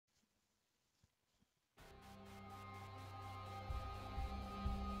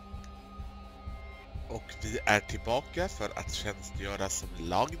och vi är tillbaka för att tjänstgöra som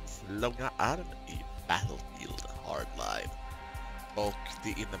lagens långa arm i Battlefield Hardline. Och det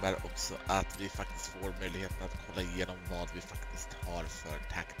innebär också att vi faktiskt får möjligheten att kolla igenom vad vi faktiskt har för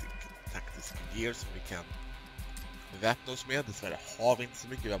taktisk gear som vi kan beväpna oss med. Dessvärre har vi inte så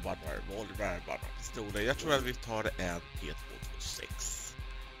mycket, vi har bara några revolver, bara några pistoler. Jag tror att vi tar en P226.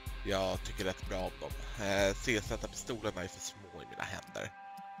 Jag tycker rätt bra om dem. C-sätta-pistolerna är för små i mina händer.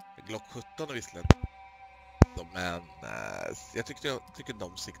 Glock 17 är visserligen men jag tycker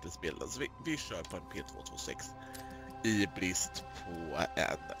de siktes-bilden, så vi kör på en P226 i brist på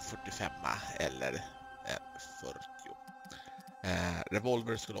en 45 eller en 40.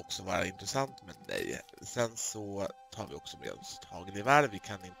 Revolver skulle också vara intressant, men nej. Sen så tar vi också med oss hagelgevär. Vi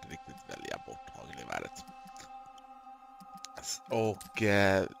kan inte riktigt välja bort hagelgeväret. Och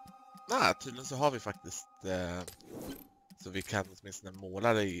tydligen så har vi faktiskt så vi kan åtminstone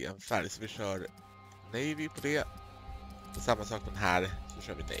måla det i en färg, så vi kör Navy på det. Och samma sak den här, så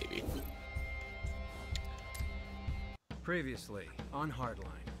kör vi Navy. Previously on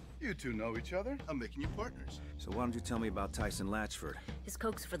Hardline. You two know each other? I'm making you partners. So why don't you tell me about Tyson Latchford? His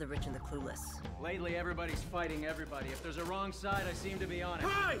coke's for the rich and the clueless. Lately, everybody's fighting everybody. If there's a wrong side, I seem to be on it.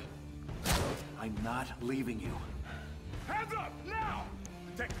 Hey! I'm not leaving you. Hands up, now!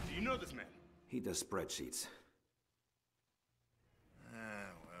 Detective, do you know this man? He does spreadsheets.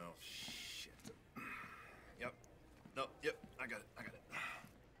 Well, shit. Yep, I got it.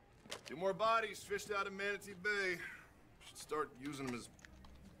 2 more bodies fished out of Manatee Bay. Should start using them as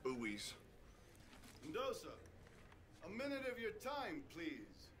buoys. Mendoza, a minute of your time,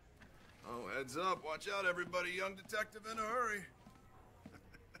 please. Oh, heads up. Watch out, everybody. Young detective in a hurry.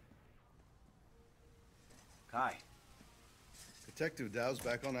 Kai. Detective Dow's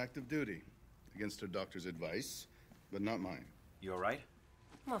back on active duty. Against her doctor's advice, but not mine. You all right?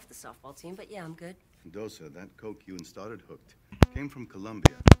 I'm off the softball team, but yeah, I'm good. Mendoza, that coke you and Stoddard hooked came from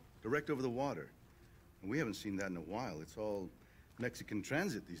Colombia, direct over the water. And we haven't seen that in a while. It's all Mexican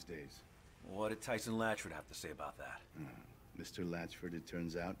transit these days. What did Tyson Latchford have to say about that? Mr. Latchford, it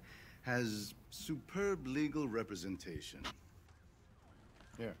turns out, has superb legal representation.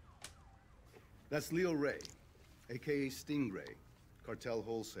 Here. That's Leo Ray, a.k.a. Stingray, cartel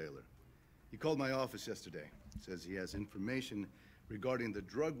wholesaler. He called my office yesterday. Says he has information regarding the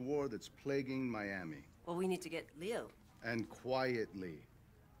drug war that's plaguing Miami. Well, we need to get Leo. And quietly.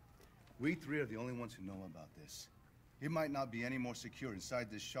 We 3 are the only ones who know about this. It might not be any more secure inside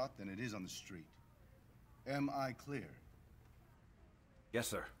this shop than it is on the street. Am I clear? Yes,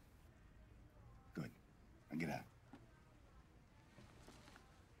 sir. Good. Now get out.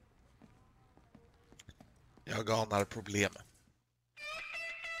 Jag anar problem.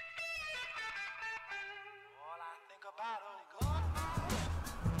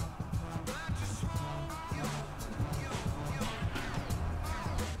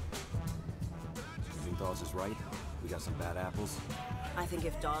 You think Dawes is right? We got some bad apples? I think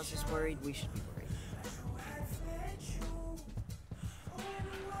if Dawes is worried, we should be worried.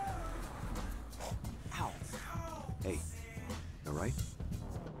 Ow. Hey, you all right?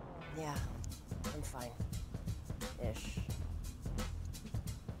 Yeah, I'm fine. Ish.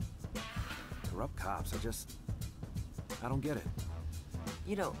 Corrupt cops, I don't get it.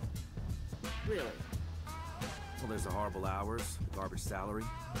 You don't? Really? Well, there's the horrible hours, the garbage salary.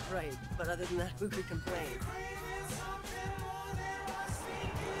 Right, but other than that, who could complain?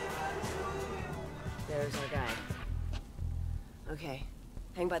 There's our guy. Okay,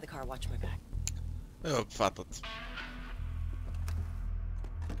 hang by the car, watch my back. Jag har uppfattat.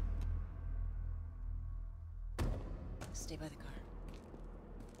 Stay by the car.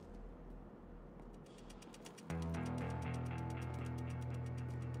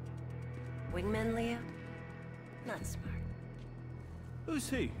 Wingman, Leo? Not smart. Who's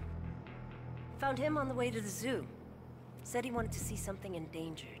he? Found him on the way to the zoo. Said he wanted to see something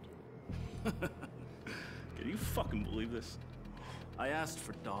endangered. Can you fucking believe this? I asked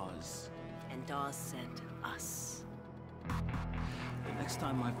for Dawes. And Dawes sent us. The next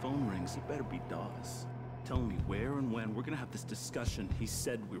time my phone rings, it better be Dawes. Telling me where and when we're gonna have this discussion he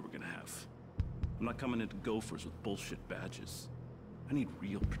said we were gonna have. I'm not coming into Gophers with bullshit badges. I need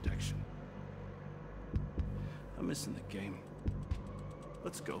real protection. I'm missing the game.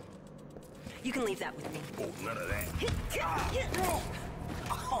 Let's go. You can leave that with me. Oh, none of that.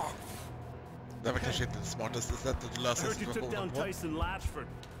 Det var kanske inte det smartaste sättet att I lösa heard you took down situationen på. Tyson Latchford.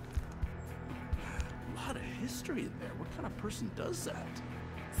 A lot of history there. What kind of person does that?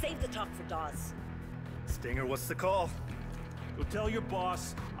 Save the talk for Dawes. Stinger, what's the call? Go tell your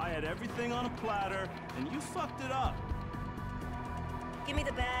boss I had everything on a platter and you fucked it up. Give me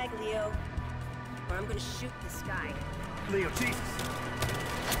the bag, Leo. or I'm gonna shoot this guy. Leo, Jesus.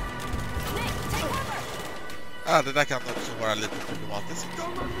 Nick, take cover! Ja, det där kan också vara lite problematiskt.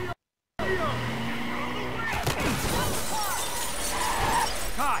 God,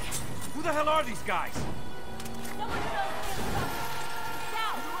 who the hell are these guys?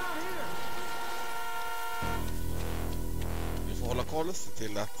 Vi får hålla koll och se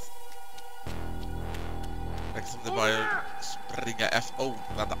till att liksom det bara springa efter. Oh,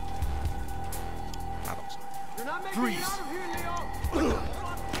 vänta. Han också. Freeze.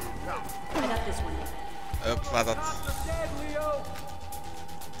 I got this one, Nick. Uppfattat.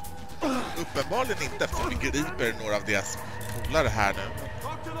 Uppenbarligen inte, eftersom vi griper några av deras polare här nu.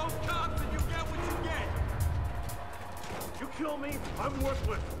 You kill me, I'm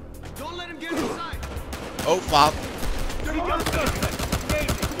worthless. Don't let him get inside. Oh, fan.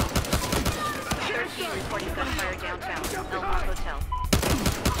 Sheriff team reporting gunfire downtown. Elmore Hotel.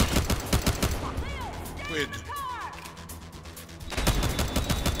 Skydd.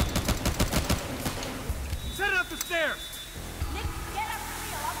 Set it up the stairs. Nick, get up the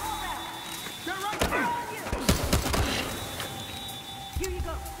wheel. I'll hold out. They're right there. Here you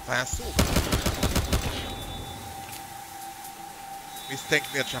go. Fan, jag såg.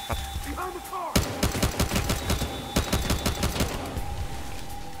 Misstänkt nedkämpat. Behind the car.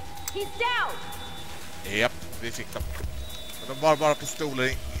 He's down! Japp, vi fick dem. Men de var bara pistoler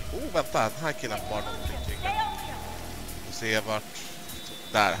i... Oh, vänta, den här killen var någonting kring den. Och se vart...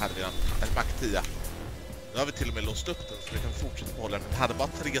 Där hade vi den. En Mac 10. Nu har vi till och med låst upp den så vi kan fortsätta behålla den. Den hade bara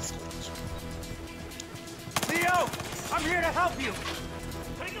 3 skott. Leo, I'm here to help you.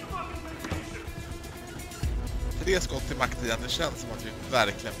 3 skott till Mac 10. Det känns som att vi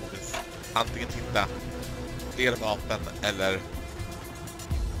verkligen borde antingen hitta fler vapen eller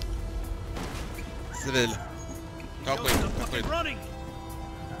civil. Ta skydd. Running.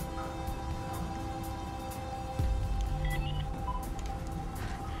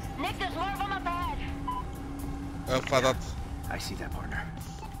 Nick, there's more of them up ahead. Jag har uppfattat. I see that, partner.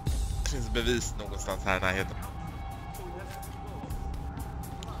 Det finns bevis någonstans här i närheten.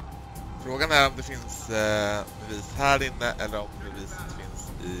 Frågan är om det finns bevis här inne eller om beviset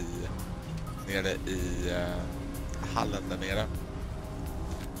finns nere i hallen där nere.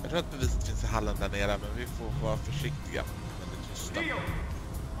 Jag tror att beviset finns i hallen där nere, men vi får vara försiktiga med det tysta. Leo, oh,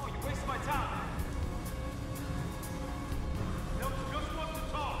 you wasted my time. No, just want to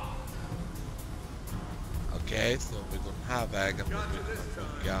talk. Okej, så om vi går den här vägen då vi kan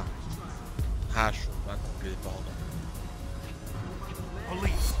följa den här zoomen och gripa honom.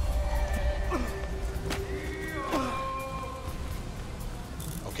 Police.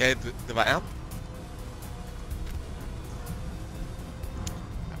 Okej, det var en.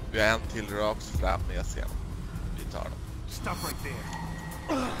 Vi har en till rakt fram med scenen. Vi tar den. Stop right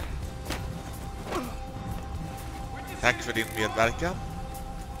there. Tack för din medverkan.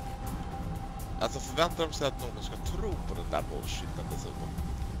 Alltså förväntar de sig att någon ska tro på den där bullshiten dessutom.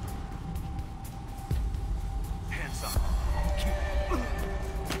 Hands up.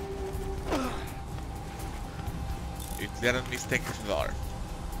 Ytterligare en misstänkt förvar.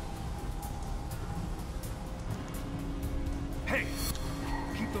 Hey,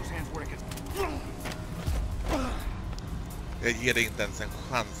 keep those hands where I can. Jag ger dig inte ens en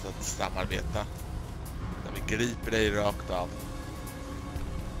chans att samarbeta. När vi griper dig rakt av.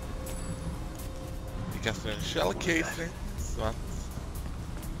 Vi kastar en shell casing så att...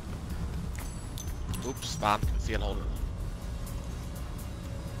 Oops, fan, fel håll.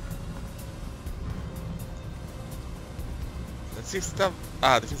 Den sista...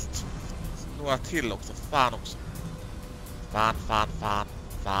 det finns några till också. Fan också. Fan.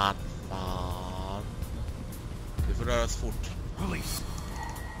 Vi får röra oss fort. Police.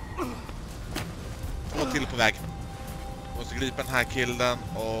 2 till på väg. Vi måste gripa den här killen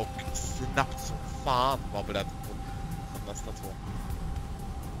och snabbt som fan vara beredd på nästa 2.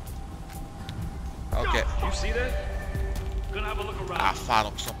 Okej. You see that? Gonna have a look around. Fan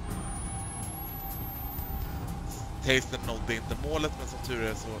också. Tasten nådde inte målet, men som tur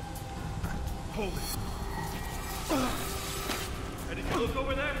är så... Hold it. Hey, did you look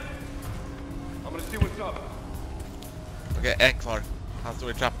over there? I'm gonna see what's up. Okej, en kvar. Han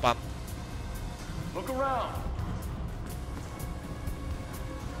står i trappan. Look around.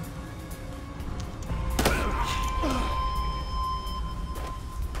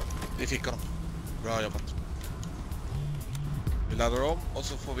 Vi fick honom. Bra jobbat. Vi laddar om och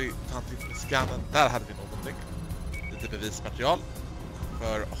så får vi ta en titt med scannen. Där hade vi någonting. Lite bevismaterial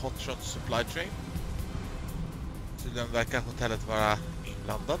för Hotshot Supply Train. Tydligen verkar hotellet vara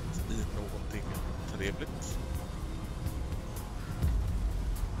inblandat i någonting trevligt.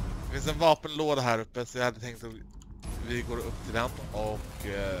 Det finns en vapenlåda här uppe så jag hade tänkt att vi går upp till den och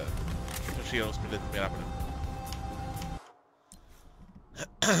förser oss med lite mer ammunition.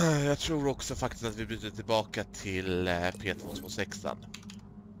 Jag tror också faktiskt att vi byter tillbaka till P226.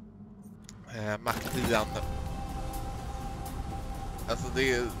 Mac-10. Alltså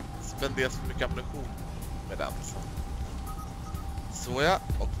det spenderas för mycket ammunition med den. Så ja,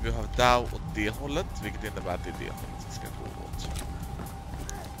 och vi har DAO åt det hållet, vilket innebär att det är det hållet vi ska gå åt.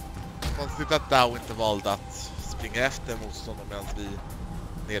 Konstigt att DAO inte valde att springa efter motståndaren medan vi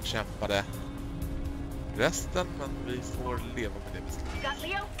nedkämpade resten, men vi får leva med det beslutet. You got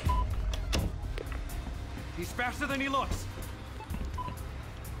Leo? He's faster than he looks.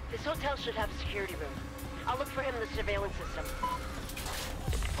 This hotel should have a security room. I'll look for him in the surveillance system.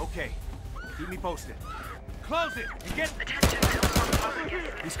 Okay. Keep me posted. Close it and get... Attention,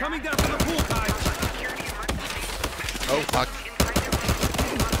 He's coming down from the pool, guys. Oh fuck.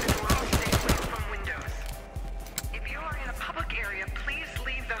 If you are in a public area, please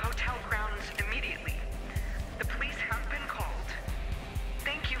leave the hotel grounds immediately. The police have been called.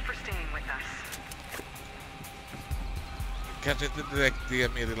 Thank you for staying with us. Kanske inte direkt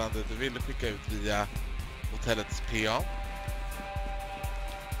det meddelandet du ville skicka ut via hotellets PA.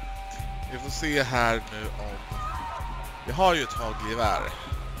 Vi får se här nu om... Vi har ju ett hagelgevär.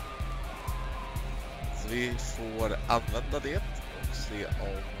 Så vi får använda det och se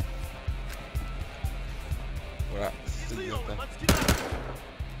om våra fiender...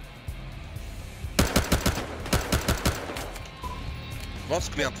 Vad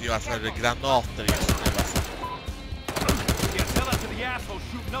skulle jag inte göra för granater just nu?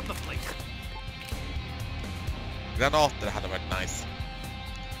 Granater hade varit nice.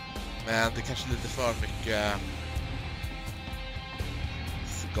 Men det är kanske lite för mycket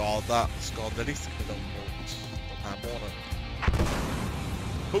skaderisk med dem mot de här månen.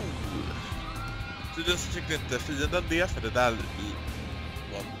 Tydligen så tyckte inte fienden det, för det där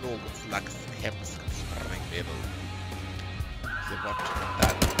var något slags hemskt sprängmedel. Så vart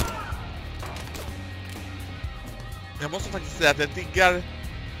där. Jag måste faktiskt säga att jag diggar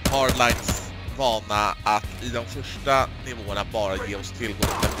Hardlines vana att i de första nivåerna bara ge oss tillgång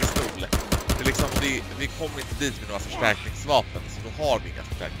till en pistol. Det är liksom, vi kommer inte dit med några förstärkningsvapen, så då har vi inga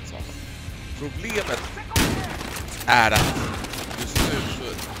förstärkningsvapen. Problemet är att just nu så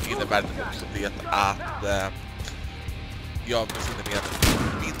innebär det också det att jag befinner mig i en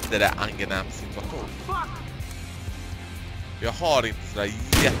mindre angenäm situation. Jag har inte sådär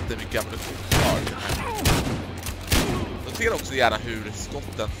jättemycket ammunition kvar. Notera också gärna hur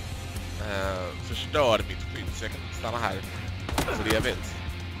skotten förstör mitt skydd, så jag kan stanna här för evigt.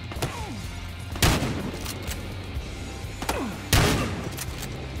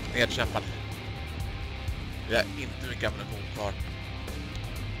 Nedkämpad. Vi har inte mycket ammunition kvar.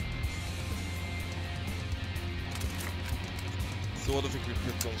 Så då fick vi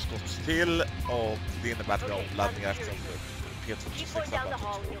pluttonskott till, och det innebär att vi har omladdningar eftersom P226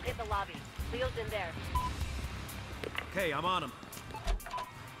 har bara Okay, I'm on him.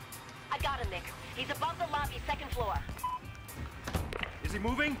 I got him, Nick. He's above the lobby, second floor. Is he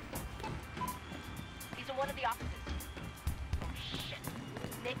moving? He's in one of the offices. Oh, shit.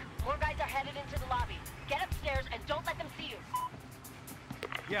 Nick, more guys are headed into the lobby. Get upstairs and don't let them see you.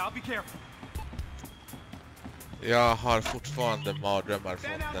 Yeah, I'll be careful. Jag har fortfarande mardrömmar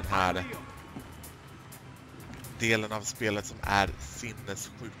från den här delen av spelet som är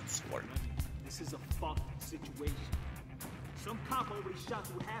sinnessjukt svår. This is a fucked situation. Some cop already shot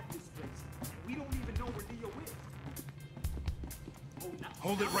through half this place. We don't even know where Leo is.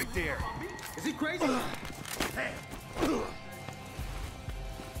 Hold it right there. Is he crazy?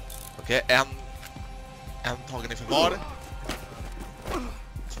 Okej, en tagen i förvar.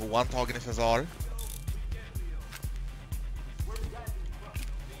 Tvåan tagen i förvar.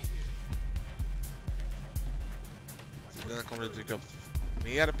 Den kommer att dyka upp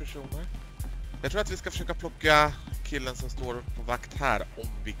mer personer. Jag tror att vi ska försöka plocka killen som står på vakt här om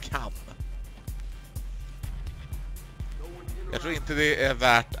vi kan. Jag tror inte det är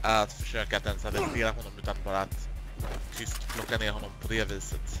värt att försöka att ens arrestera honom, utan bara att tyst plocka ner honom på det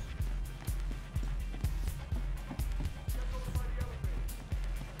viset.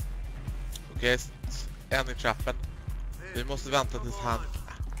 Okej, en i trappen. Vi måste vänta tills han...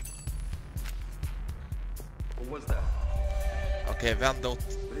 Okej,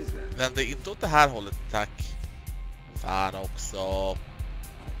 vänd inte åt det här hållet, tack. Fan också.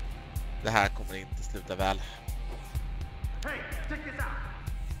 Det här kommer inte sluta väl.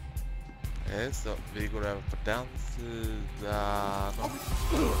 Okej, så vi går över på den sidan.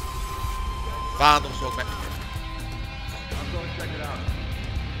 Fan, de såg mig.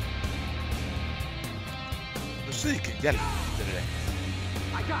 musiken hjälper inte direkt.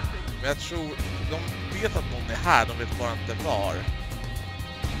 Men jag tror de vet att någon är här, de vet bara inte var.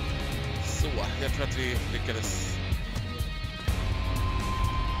 Så, jag tror att vi lyckades.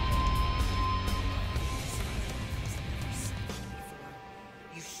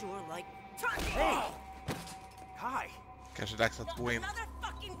 Hey! Kai! Kanske dags att gå in.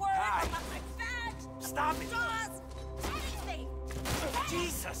 Kai! Stop it!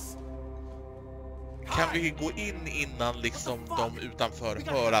 Jesus! Kan vi gå in innan liksom de utanför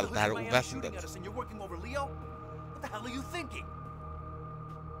hör allt det här oväsendet? What the hell are you thinking?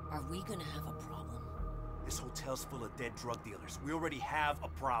 Are we gonna have a problem? This hotel's full of dead drug dealers. We already have a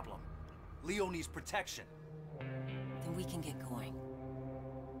problem. Leo needs protection. Then we can get going.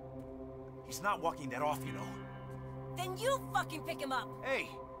 He's not walking that off, you know. Then you fucking pick him up! Hey!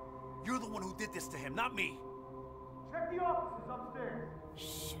 You're the one who did this to him, not me. Check the offices upstairs.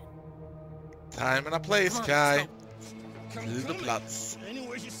 Shit. Time and a place, Kai. Tid och plats.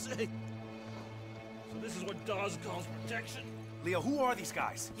 Anywhere you say. So this is what Dawes calls protection? Leo, who are these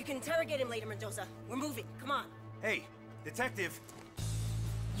guys? You can interrogate him later, Mendoza. We're moving. Come on. Hey, detective.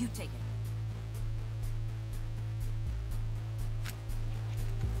 You take it.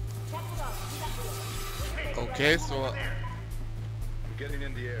 Okej, så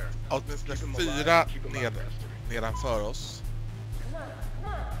åtminstone 4 nedanför oss.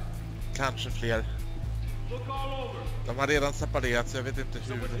 Kanske fler. De har redan separerat så jag vet inte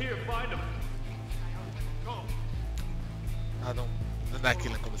hur. Ja, den där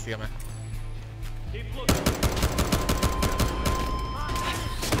killen kommer se mig.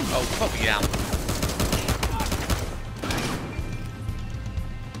 Oh, kom igen.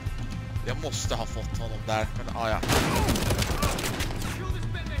 Jag måste ha fått honom där, men ja.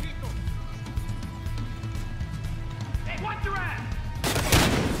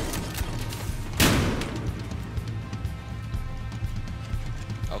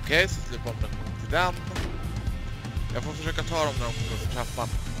 Okej, så släpper jag till den. Jag får försöka ta dem när de kommer upp trappan.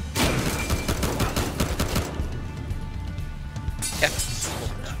 Ett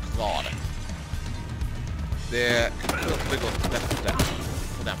skott kvar. Det kunde gått bättre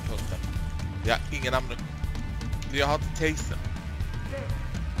på den punkten. Jag har ingen ammunition. Jag har inte taser.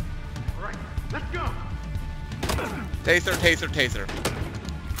 Taser.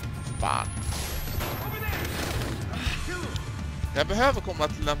 Fan. Jag behöver komma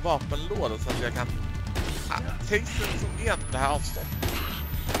till en vapenlåda så att jag kan... Taser som igen det här avstånd.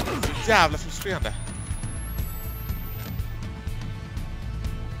 Det är så jävla frustrerande.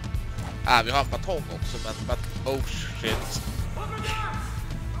 Vi har en batong också, men oh shit.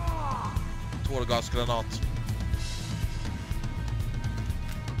 Tårgasgranat.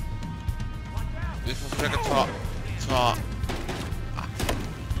 Vi får försöka ta...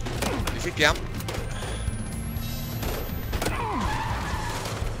 Vi fick en.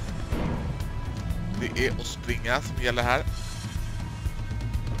 Det är att springa som gäller här.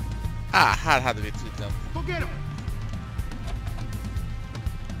 Här hade vi tydligen.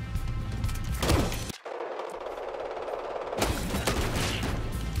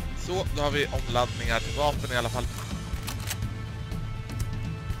 Så, då har vi omladdningar till vapen i alla fall.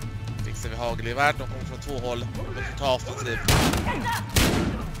 Fixar vi hagelgevär. De kommer från 2 håll. De måste ta offensivt.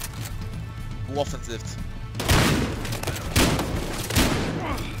 Offensivt.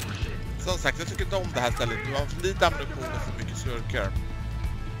 Som sagt, jag tycker inte om det här stället. Du har för lite ammunition och för mycket styrkor.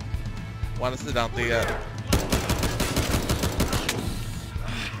 Å andra sidan, det är...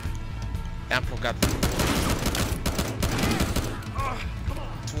 En plockad.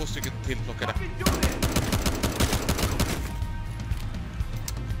 2 stycken tillplockade.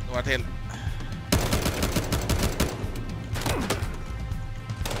 Några till.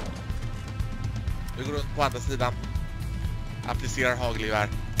 Vi går runt på andra sidan. Applicerar hagelgevär.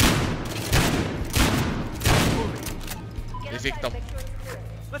 Vi fick dem.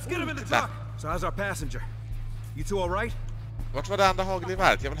 Let's get him in the truck. So how's our passenger? You two all right? Vart var det andra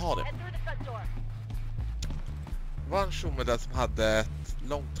hagelgeväret? Jag vill ha det. Det var en tjomme där som hade ett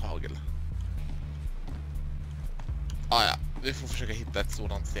långt hagel. Ja, vi får försöka hitta ett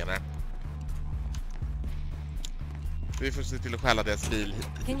sådant senare. Vi får se till att stjäla deras bil.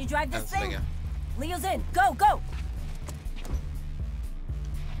 Can you drive this thing? Leo's in. Go!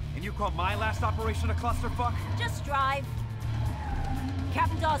 And you call my last operation a clusterfuck? Just drive.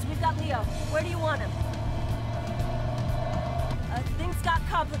 Captain Dawes, we've got Leo. Where do you want him? Things got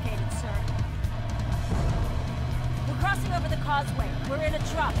complicated, sir. We're crossing over the causeway. We're in a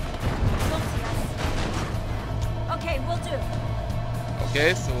truck. Don't see us. Okay, we'll do.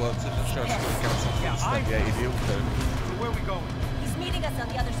 Okej, så tydligen körskurkan som fullständiga idioter. So where are we going? He's meeting us on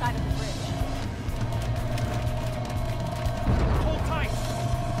the other side of the bridge.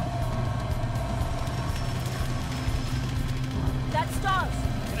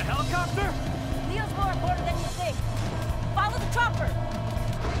 helicopter? Leo's more important than you think. Follow the chopper.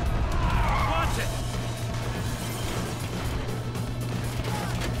 Watch it!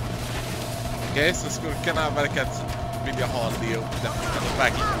 Okej, så skurkarna verkar vilja ha Leo. De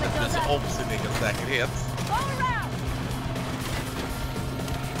verkligen bry sig om sin egen säkerhet. Go around.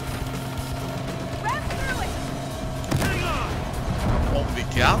 Ram through it. Hang on! Om vi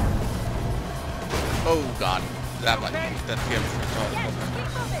kan. Oh god. Det där var inte en tv-företag. Yes, keep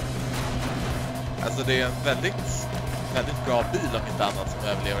moving. Alltså det är en väldigt bra bil om inte annat som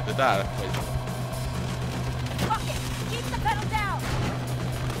överlever det där. Fuck it. Keep the pedal down.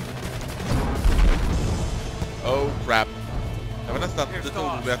 Oh crap. Jag var nästan lite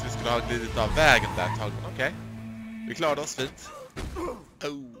orolig att vi skulle ha glidit av vägen där ett tag, men okej. Vi klarade oss fint.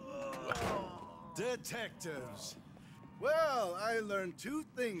 Oh. Detectives. Well, I learned two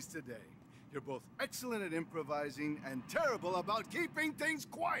things today. You're both excellent at improvising and terrible about keeping things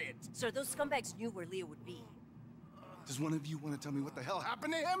quiet. Sir, those scumbags knew where Leo would be. Does one of you want to tell me what the hell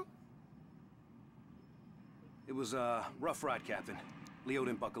happened to him? It was a rough ride, Captain. Leo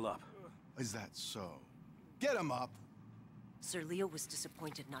didn't buckle up. Is that so? Get him up. Sir, Leo was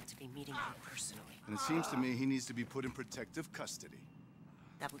disappointed not to be meeting you personally. And it seems to me he needs to be put in protective custody.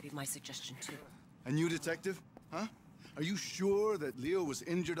 That would be my suggestion, too. And you, detective? Huh? Are you sure that Leo was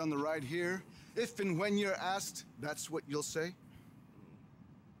injured on the ride here? If and when you're asked, that's what you'll say?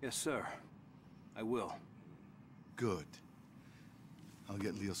 Yes, sir. I will. Good. I'll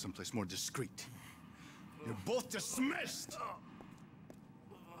get Leo someplace more discreet. You're both dismissed!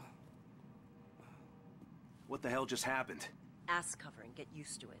 What the hell just happened? Ass cover and get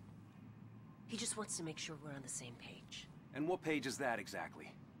used to it. He just wants to make sure we're on the same page. And what page is that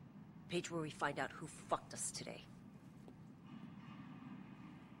exactly? Page where we find out who fucked us today.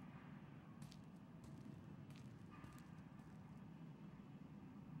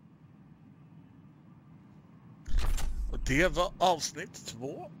 Och det var avsnitt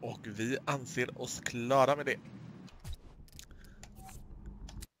 2 och vi anser oss klara med det.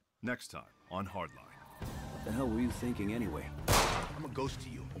 Next time on Hardline. What the hell were you thinking anyway? I'm a ghost to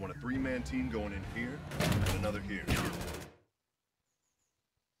you. I want a 3-man team going in here and another here.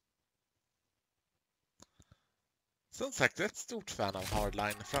 Som sagt, ett stort fan av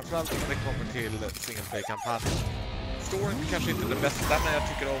Hardline, framförallt när det kommer till singleplay-kampanjen. Storyn kanske inte är det bästa, men jag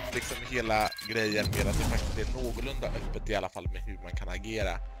tycker om liksom hela grejen med att det faktiskt är någorlunda öppet i alla fall med hur man kan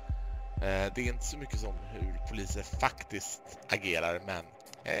agera. Det är inte så mycket som hur poliser faktiskt agerar, men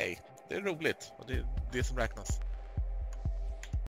hej, det är roligt och det är det som räknas.